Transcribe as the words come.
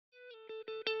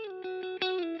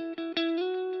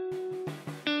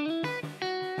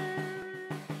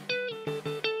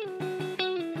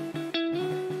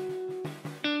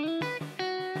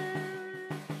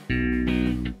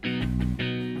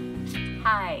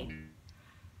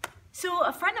So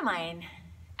a friend of mine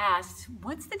asked,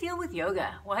 what's the deal with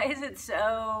yoga? Why is it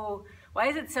so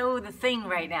the thing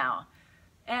right now?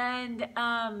 And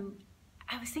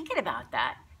I was thinking about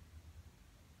that.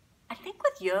 I think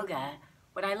with yoga,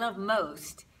 what I love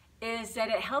most is that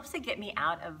it helps to get me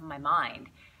out of my mind,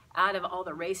 out of all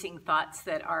the racing thoughts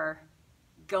that are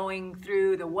going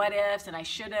through the what ifs and I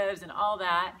should haves and all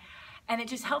that. And it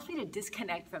just helps me to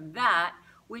disconnect from that,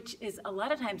 which is a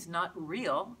lot of times not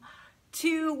real,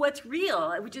 to what's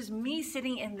real, which is me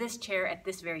sitting in this chair at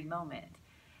this very moment.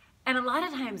 And a lot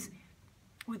of times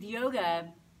with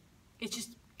yoga, it's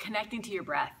just connecting to your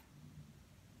breath.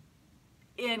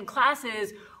 In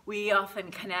classes, we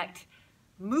often connect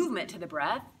movement to the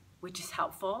breath, which is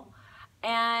helpful.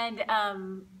 And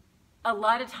a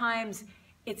lot of times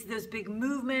it's those big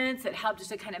movements that help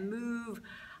just to kind of move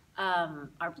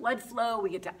our blood flow.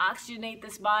 We get to oxygenate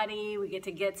this body. We get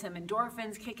to get some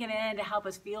endorphins kicking in to help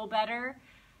us feel better.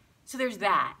 So there's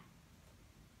that.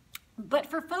 But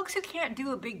for folks who can't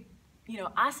do a big,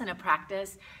 asana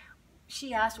practice,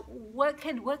 she asked, what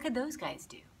could those guys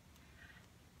do?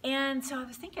 And so I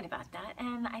was thinking about that,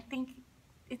 and I think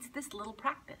it's this little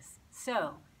practice.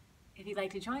 So if you'd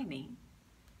like to join me,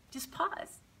 just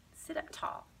pause, sit up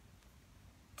tall,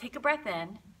 take a breath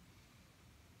in,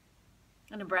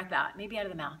 and a breath out, maybe out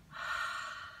of the mouth.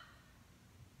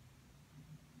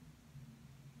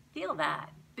 Feel that.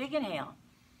 Big inhale.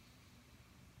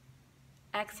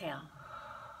 Exhale.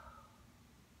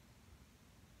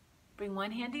 Bring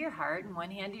one hand to your heart and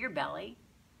one hand to your belly.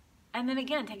 And then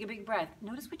again, take a big breath.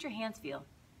 Notice what your hands feel.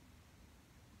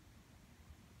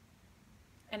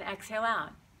 And exhale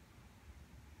out.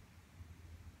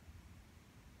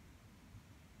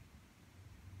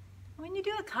 When you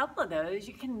do a couple of those,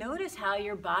 you can notice how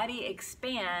your body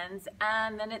expands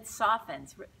and then it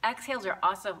softens. Exhales are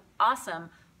also awesome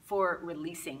for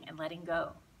releasing and letting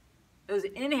go. Those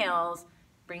inhales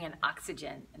bring in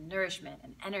oxygen and nourishment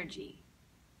and energy.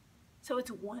 So it's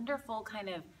a wonderful kind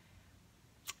of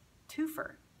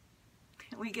twofer.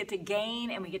 We get to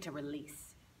gain and we get to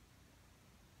release.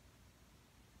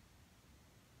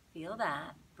 Feel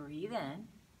that. Breathe in.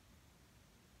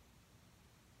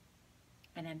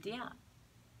 And empty out.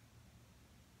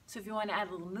 So if you want to add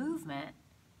a little movement,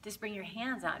 just bring your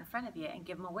hands out in front of you and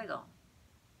give them a wiggle.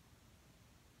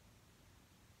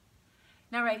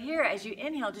 Now right here, as you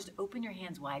inhale, just open your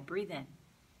hands wide, breathe in.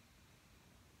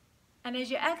 And as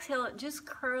you exhale, just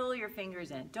curl your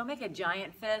fingers in. Don't make a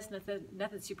giant fist,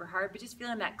 nothing super hard, but just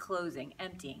feeling that closing,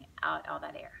 emptying out all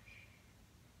that air.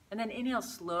 And then inhale,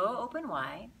 slow, open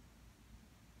wide.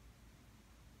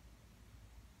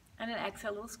 And then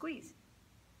exhale, a little squeeze.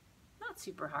 Not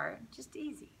super hard, just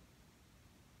easy.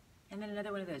 And then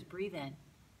another one of those, breathe in.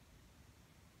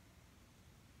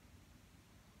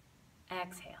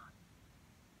 Exhale.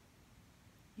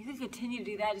 You can continue to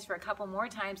do that just for a couple more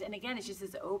times. And again, it's just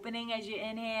this opening as you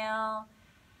inhale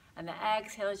and the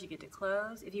exhale as you get to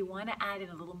close. If you want to add in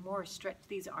a little more, stretch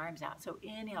these arms out. So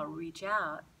inhale, reach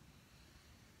out.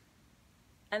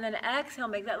 And then exhale,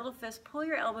 make that little fist, pull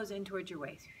your elbows in towards your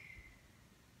waist.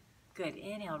 Good,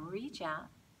 inhale, reach out.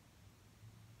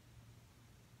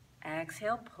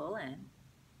 Exhale, pull in.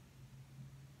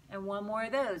 And one more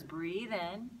of those. Breathe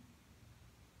in.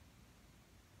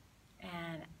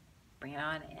 And bring it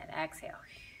on and exhale.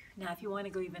 Now, if you want to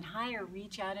go even higher,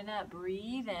 reach out and up.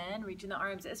 Breathe in, reaching the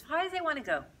arms as high as they want to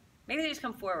go. Maybe they just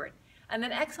come forward. And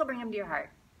then exhale, bring them to your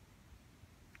heart.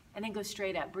 And then go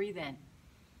straight up. Breathe in.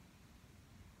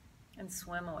 And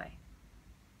swim away.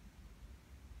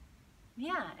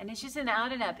 Yeah, and it's just an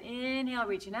out and up. Inhale,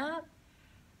 reaching up.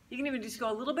 You can even just go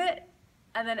a little bit,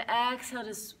 and then exhale,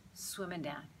 just swimming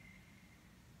down.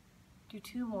 Do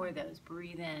two more of those.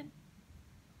 Breathe in.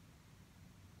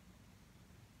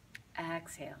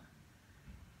 Exhale.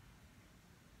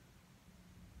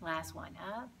 Last one,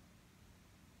 up.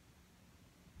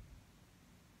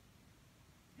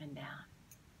 And down.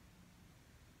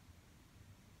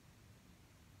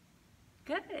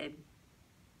 Good.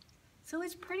 So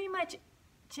it's pretty much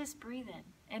just breathing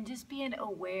and just being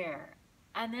aware.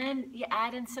 And then you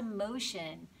add in some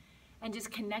motion and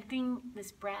just connecting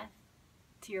this breath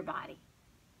to your body.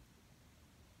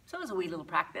 So it was a wee little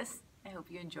practice. I hope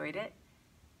you enjoyed it.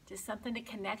 Just something to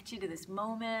connect you to this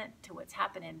moment, to what's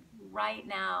happening right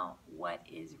now, what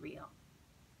is real.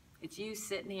 It's you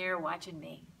sitting here watching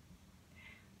me.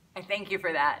 I thank you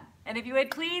for that. And if you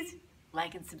would, please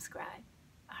like and subscribe.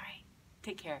 All right,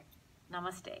 take care.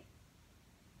 Namaste.